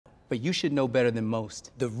But you should know better than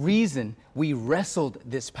most. The reason we wrestled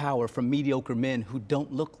this power from mediocre men who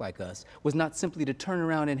don't look like us was not simply to turn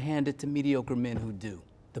around and hand it to mediocre men who do.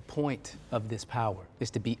 The point of this power is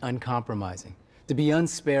to be uncompromising, to be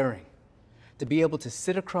unsparing, to be able to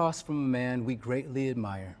sit across from a man we greatly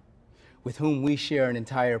admire, with whom we share an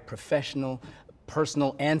entire professional,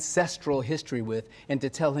 personal, ancestral history with, and to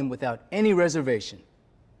tell him without any reservation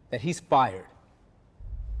that he's fired.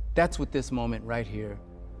 That's what this moment right here,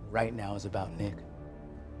 right now is about, Nick.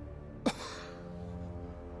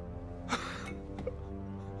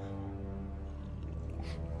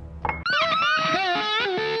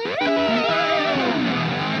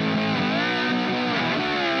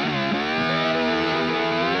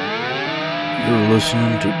 You're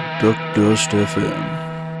listening to Duck Dust FM.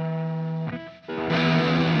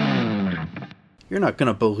 You're not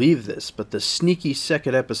gonna believe this, but the sneaky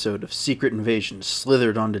second episode of Secret Invasion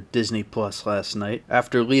slithered onto Disney Plus last night,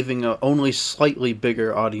 after leaving a only slightly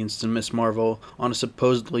bigger audience than Ms. Marvel on a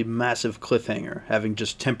supposedly massive cliffhanger, having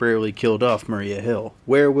just temporarily killed off Maria Hill.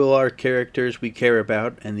 Where will our characters we care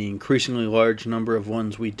about, and the increasingly large number of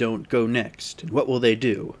ones we don't, go next? And what will they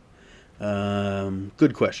do?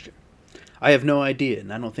 Good question. I have no idea,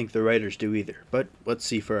 and I don't think the writers do either, but let's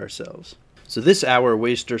see for ourselves. So this hour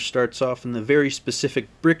waster starts off in the very specific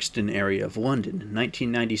Brixton area of London in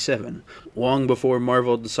 1997, long before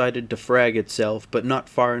Marvel decided to frag itself, but not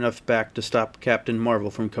far enough back to stop Captain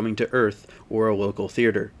Marvel from coming to Earth or a local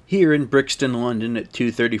theater. Here in Brixton, London, at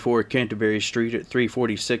 234 Canterbury Street at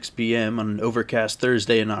 3:46 p.m. on an overcast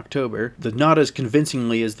Thursday in October, the not as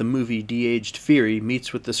convincingly as the movie de-aged Fury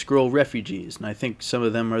meets with the Skrull refugees, and I think some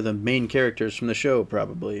of them are the main characters from the show,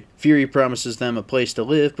 probably. Fury promises them a place to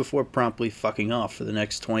live before promptly fucking off for the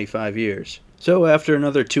next 25 years. So after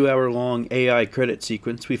another 2-hour-long AI credit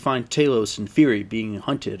sequence, we find Talos and Fury being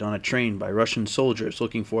hunted on a train by Russian soldiers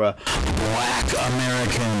looking for a Black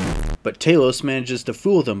American. But Talos manages to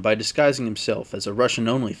fool them by disguising himself as a Russian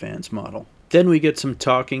OnlyFans model. Then we get some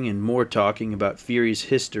talking and more talking about Fury's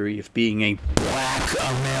history of being a Black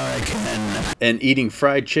American and eating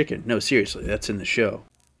fried chicken. No, seriously, that's in the show.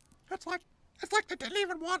 It's like they didn't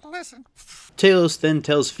even want to listen. Talos then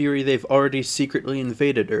tells Fury they've already secretly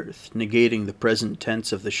invaded Earth, negating the present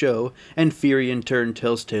tense of the show, and Fury in turn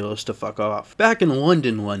tells Talos to fuck off. Back in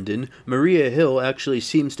London, Maria Hill actually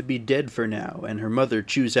seems to be dead for now, and her mother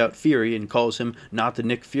chews out Fury and calls him not the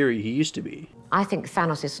Nick Fury he used to be. I think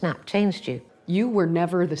Thanos' snap changed you. You were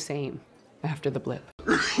never the same after the blip.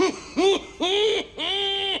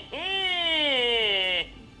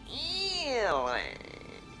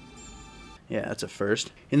 Yeah, that's a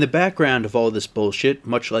first. In the background of all this bullshit,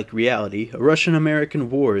 much like reality, a Russian-American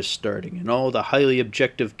war is starting, and all the highly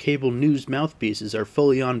objective cable news mouthpieces are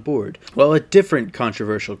fully on board, while a different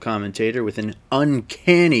controversial commentator with an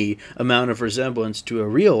uncanny amount of resemblance to a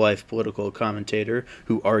real-life political commentator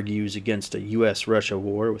who argues against a US-Russia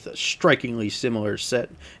war with a strikingly similar set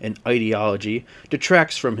and ideology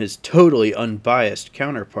detracts from his totally unbiased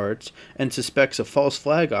counterparts and suspects a false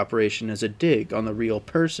flag operation as a dig on the real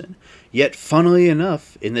person. Yet, funnily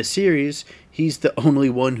enough, in the series, he's the only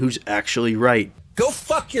one who's actually right. Go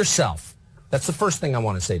fuck yourself. That's the first thing I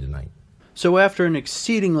want to say tonight. So after an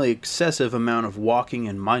exceedingly excessive amount of walking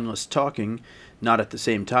and mindless talking, not at the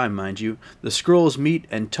same time, mind you, the Skrulls meet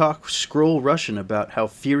and talk Skrull Russian about how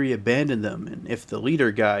Fury abandoned them, and if the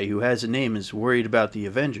leader guy who has a name is worried about the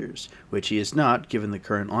Avengers, which he is not given the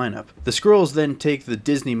current lineup. The Skrulls then take the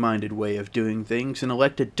Disney-minded way of doing things and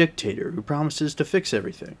elect a dictator who promises to fix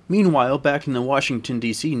everything. Meanwhile, back in the Washington,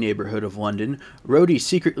 D.C. neighborhood of London, Rhodey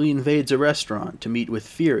secretly invades a restaurant to meet with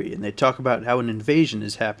Fury, and they talk about how an invasion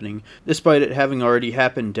is happening, despite it having already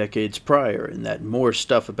happened decades prior, and that more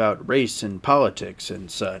stuff about race and politics and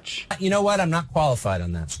such. You know what? I'm not qualified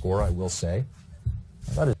on that score, I will say.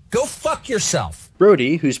 Go fuck yourself.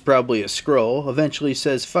 Rhodey, who's probably a Skrull, eventually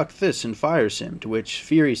says fuck this and fires him, to which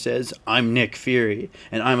Fury says, I'm Nick Fury,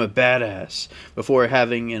 and I'm a badass, before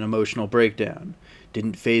having an emotional breakdown.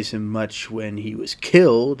 Didn't faze him much when he was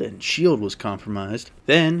killed and S.H.I.E.L.D. was compromised.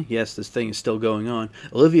 Then, yes, this thing is still going on,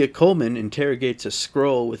 Olivia Colman interrogates a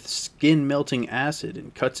Skrull with skin-melting acid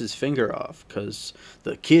and cuts his finger off, cause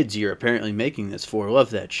the kids you're apparently making this for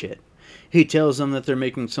love that shit. He tells them that they're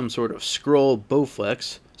making some sort of Skrull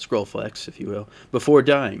Skrullflex, if you will, before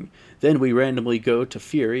dying. Then we randomly go to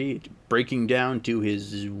Fury, breaking down to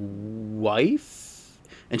his wife?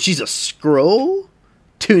 And she's a Skrull?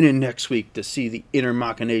 Tune in next week to see the inner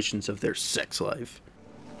machinations of their sex life.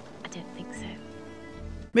 I don't think so.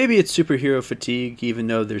 Maybe it's superhero fatigue, even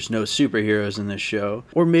though there's no superheroes in this show.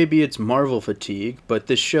 Or maybe it's Marvel fatigue, but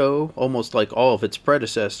this show, almost like all of its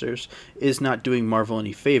predecessors, is not doing Marvel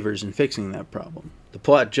any favors in fixing that problem. The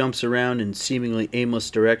plot jumps around in seemingly aimless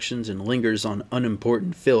directions and lingers on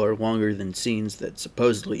unimportant filler longer than scenes that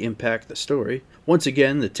supposedly impact the story. Once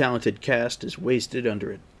again, the talented cast is wasted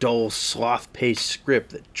under a dull, sloth-paced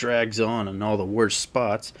script that drags on in all the worst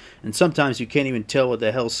spots, and sometimes you can't even tell what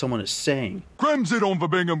the hell someone is saying. Grams it on the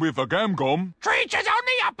Bingham with the Gamcom. Treacher's on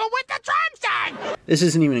the upper with the tramstang! This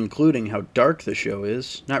isn't even including how dark the show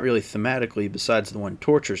is, not really thematically besides the one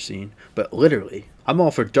torture scene, but literally. I'm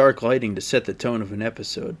all for dark lighting to set the tone of an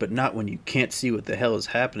episode, but not when you can't see what the hell is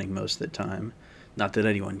happening most of the time. Not that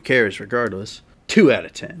anyone cares regardless. 2 out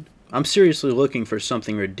of 10. I'm seriously looking for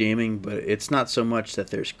something redeeming, but it's not so much that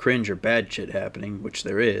there's cringe or bad shit happening, which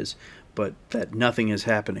there is, but that nothing is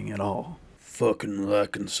happening at all. Fucking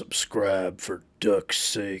like and subscribe for duck's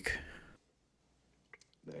sake.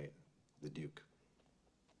 The Duke.